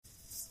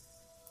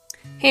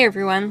Hey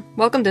everyone,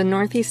 welcome to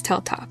Northeast Tell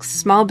Talks,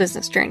 Small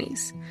Business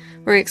Journeys,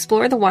 where we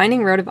explore the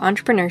winding road of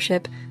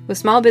entrepreneurship with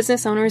small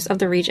business owners of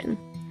the region.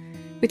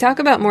 We talk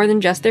about more than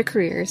just their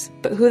careers,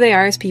 but who they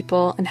are as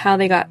people and how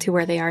they got to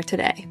where they are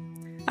today.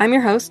 I'm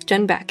your host,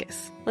 Jen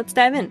Backus. Let's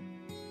dive in.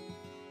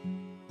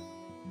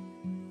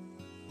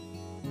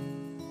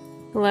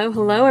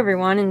 Hello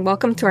everyone, and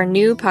welcome to our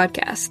new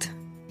podcast.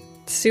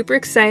 It's super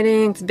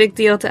exciting, it's a big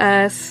deal to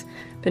us.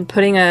 Been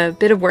putting a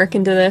bit of work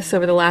into this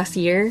over the last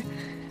year.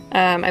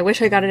 I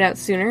wish I got it out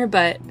sooner,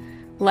 but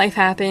life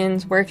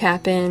happens, work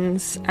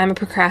happens, I'm a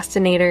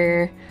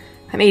procrastinator,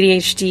 I'm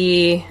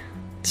ADHD,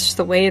 it's just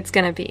the way it's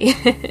gonna be.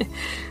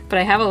 But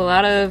I have a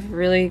lot of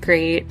really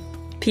great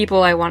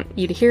people I want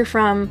you to hear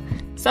from.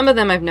 Some of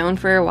them I've known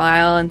for a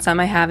while and some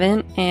I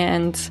haven't,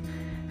 and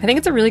I think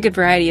it's a really good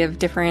variety of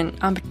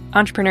different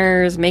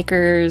entrepreneurs,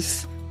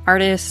 makers,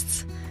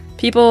 artists,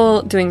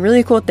 people doing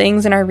really cool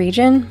things in our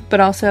region, but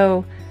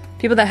also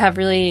people that have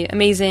really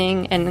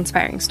amazing and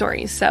inspiring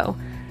stories. So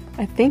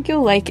I think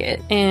you'll like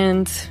it,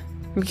 and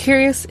I'm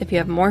curious if you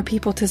have more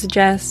people to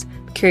suggest.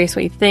 I'm curious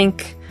what you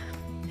think.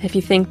 If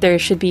you think there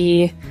should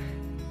be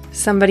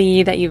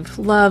somebody that you've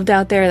loved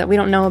out there that we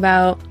don't know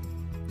about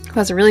who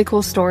has a really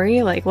cool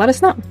story, let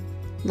us know.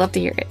 Love to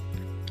hear it.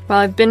 Well,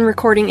 I've been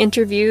recording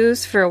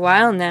interviews for a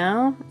while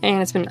now,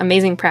 and it's been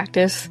amazing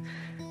practice.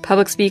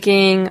 Public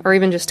speaking, or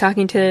even just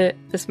talking to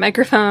this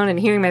microphone and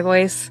hearing my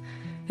voice,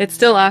 it's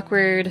still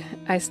awkward.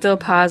 I still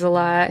pause a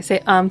lot. I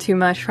say too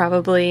much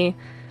probably.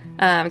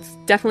 It's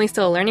definitely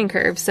still a learning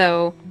curve,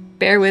 so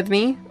bear with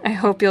me. I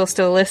hope you'll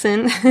still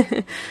listen.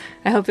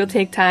 I hope you'll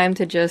take time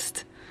to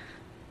just,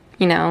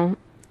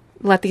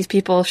 let these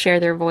people share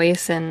their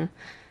voice, and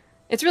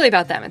it's really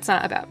about them. It's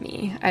not about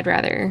me. I'd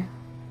rather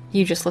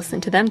you just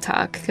listen to them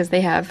talk because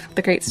they have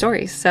the great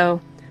stories.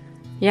 So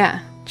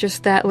yeah,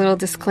 just that little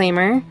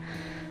disclaimer.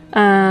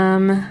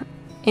 And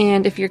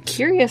if you're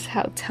curious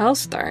how Tell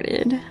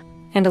started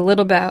and a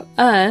little about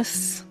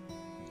us,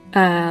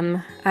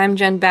 I'm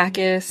Jen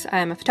Backus.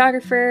 I'm a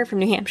photographer from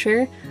New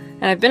Hampshire,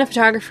 and I've been a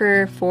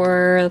photographer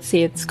for,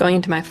 it's going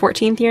into my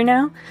 14th year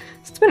now,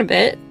 so it's been a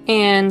bit,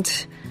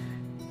 and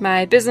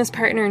my business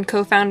partner and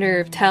co-founder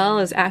of Tell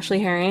is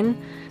Ashley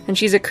Herron, and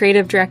she's a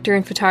creative director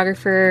and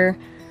photographer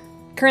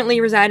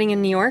currently residing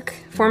in New York,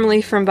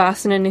 formerly from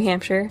Boston and New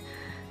Hampshire,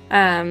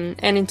 and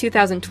in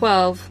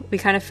 2012, we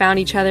kind of found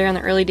each other on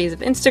the early days of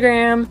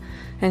Instagram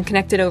and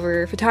connected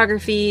over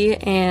photography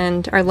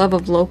and our love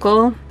of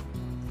local.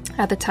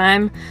 At the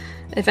time,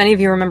 if any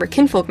of you remember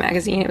Kinfolk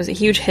magazine, it was a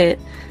huge hit,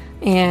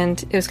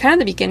 and it was kind of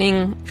the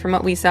beginning, from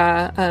what we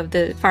saw, of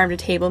the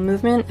farm-to-table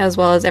movement, as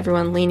well as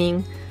everyone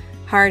leaning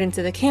hard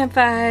into the Camp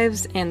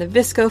Vibes and the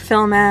VSCO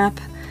film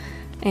app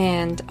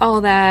and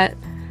all that.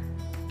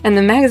 And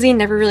the magazine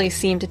never really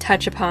seemed to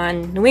touch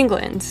upon New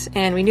England,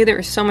 and we knew there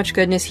was so much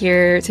goodness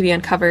here to be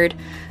uncovered,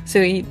 so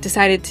we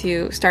decided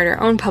to start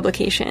our own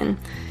publication.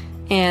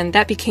 And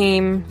that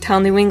became Tell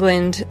New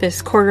England,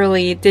 this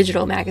quarterly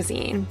digital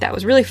magazine that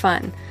was really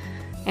fun.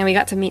 And we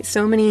got to meet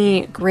so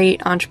many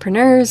great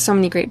entrepreneurs, so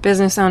many great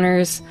business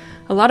owners,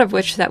 a lot of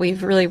which that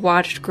we've really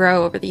watched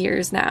grow over the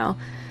years now.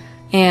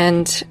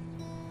 And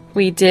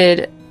we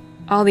did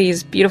all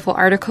these beautiful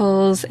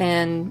articles,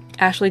 and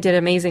Ashley did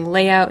amazing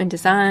layout and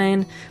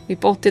design. We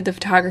both did the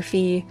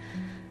photography.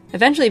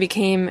 Eventually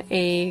became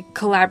a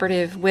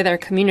collaborative with our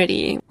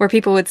community where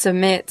people would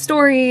submit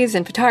stories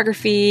and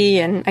photography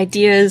and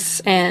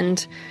ideas,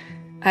 and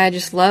I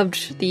just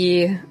loved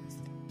the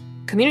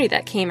community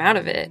that came out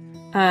of it.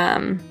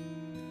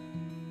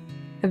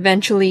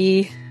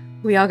 Eventually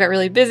we all got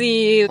really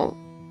busy.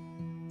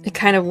 It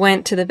kind of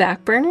went to the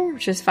back burner,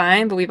 which is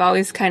fine, but we've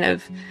always kind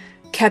of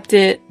kept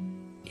it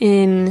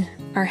in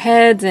our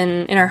heads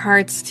and in our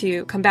hearts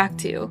to come back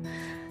to.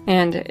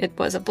 And it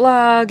was a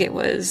blog, it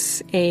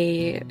was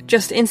a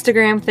just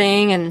Instagram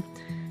thing, and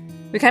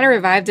we kind of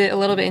revived it a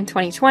little bit in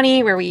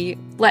 2020, where we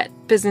let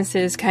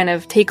businesses kind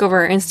of take over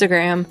our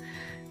Instagram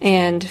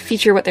and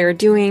feature what they were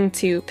doing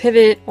to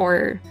pivot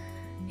or,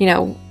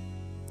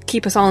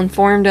 keep us all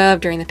informed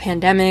of during the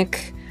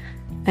pandemic.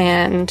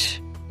 And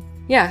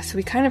yeah, so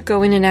we kind of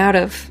go in and out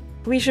of,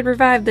 we should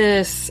revive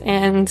this,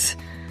 and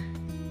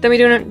then we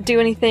don't do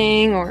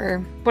anything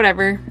or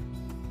whatever.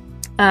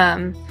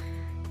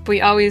 We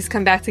always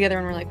come back together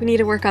and we're like, we need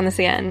to work on this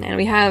again. And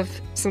we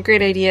have some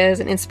great ideas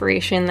and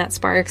inspiration that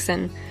sparks.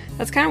 And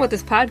that's kind of what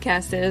this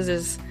podcast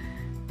is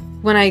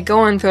when I go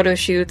on photo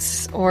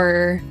shoots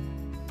or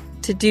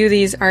to do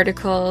these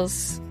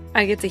articles,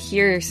 I get to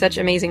hear such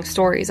amazing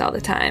stories all the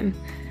time.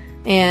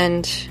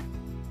 And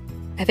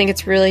I think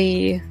it's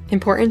really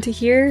important to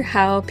hear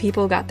how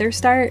people got their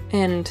start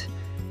and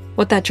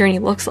what that journey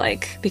looks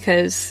like.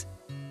 Because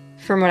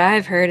from what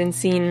I've heard and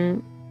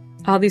seen,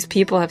 all these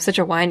people have such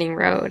a winding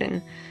road,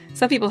 and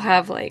some people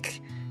have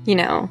 8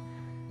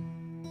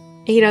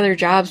 other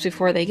jobs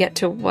before they get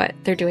to what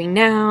they're doing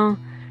now.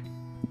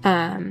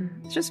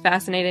 It's just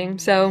fascinating.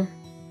 So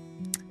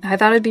I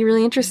thought it'd be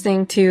really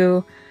interesting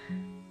to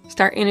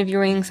start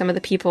interviewing some of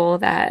the people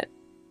that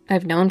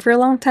I've known for a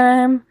long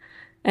time.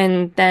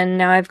 And then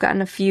now I've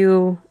gotten a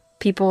few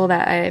people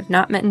that I've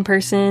not met in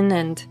person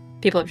and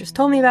people have just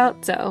told me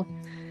about. So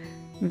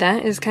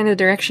that is kind of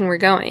the direction we're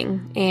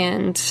going.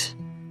 And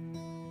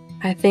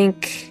I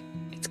think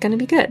it's going to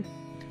be good.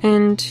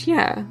 And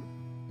yeah,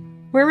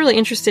 we're really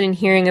interested in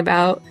hearing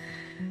about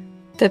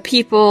the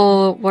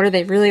people. What are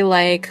they really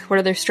like? What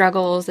are their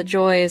struggles, the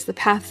joys, the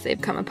paths they've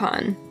come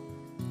upon?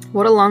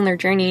 What along their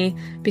journey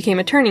became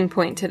a turning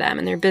point to them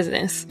in their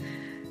business?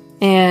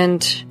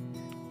 And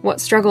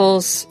what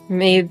struggles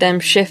made them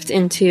shift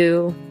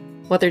into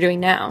what they're doing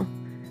now?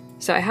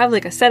 So I have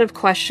like a set of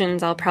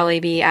questions I'll probably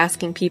be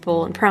asking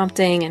people and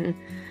prompting,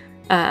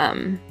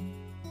 and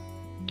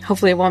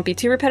hopefully it won't be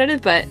too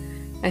repetitive, but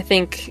I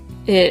think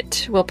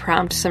it will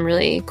prompt some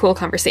really cool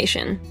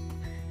conversation.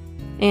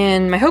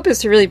 And my hope is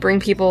to really bring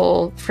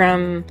people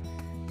from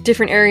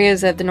different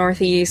areas of the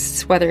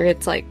Northeast, whether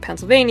it's like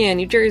Pennsylvania,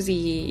 New Jersey,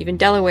 even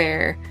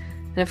Delaware,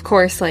 and of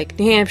course like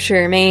New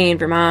Hampshire, Maine,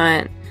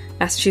 Vermont,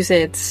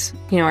 Massachusetts,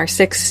 our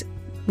 6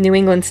 New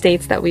England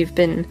states that we've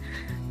been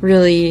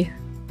really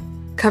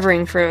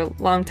covering for a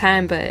long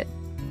time, but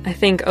I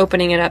think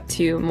opening it up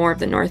to more of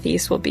the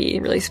Northeast will be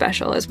really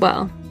special as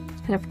well.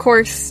 And of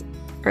course,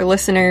 our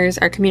listeners,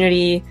 our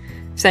community,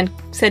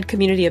 said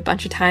community a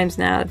bunch of times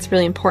now. It's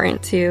really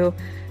important to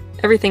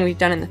everything we've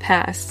done in the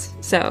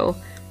past. So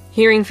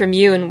hearing from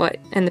you and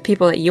the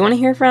people that you want to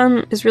hear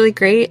from is really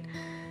great.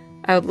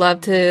 I would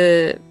love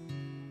to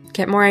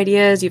get more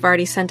ideas. You've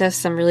already sent us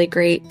some really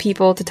great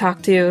people to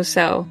talk to,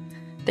 so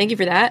thank you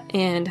for that,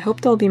 and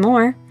hope there'll be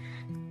more.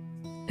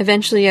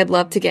 Eventually, I'd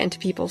love to get into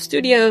people's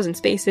studios and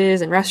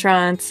spaces and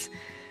restaurants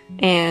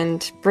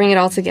and bring it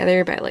all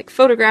together by like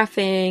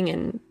photographing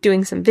and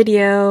doing some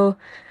video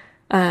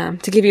to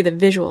give you the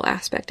visual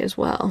aspect as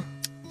well.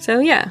 So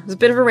yeah, it was a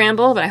bit of a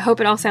ramble, but I hope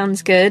it all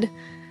sounds good.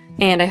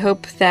 And I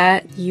hope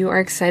that you are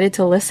excited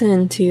to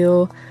listen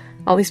to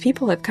all these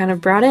people I've kind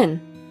of brought in.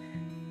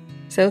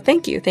 So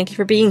thank you. Thank you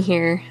for being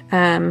here.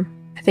 I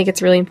think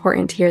it's really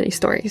important to hear these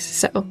stories.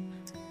 So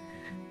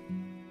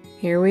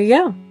here we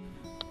go.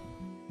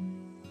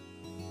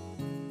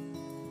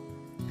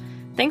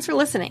 Thanks for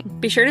listening.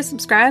 Be sure to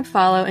subscribe,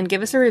 follow, and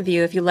give us a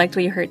review if you liked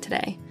what you heard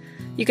today.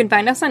 You can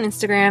find us on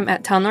Instagram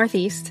at Tell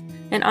Northeast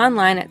and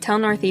online at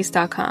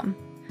tellnortheast.com.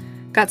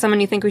 Got someone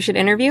you think we should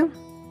interview?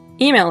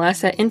 Email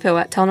us at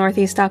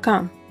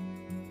info@tellnortheast.com.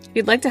 If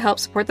you'd like to help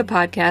support the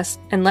podcast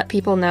and let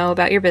people know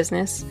about your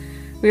business,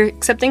 we're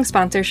accepting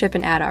sponsorship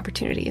and ad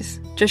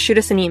opportunities. Just shoot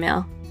us an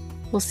email.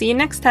 We'll see you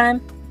next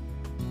time.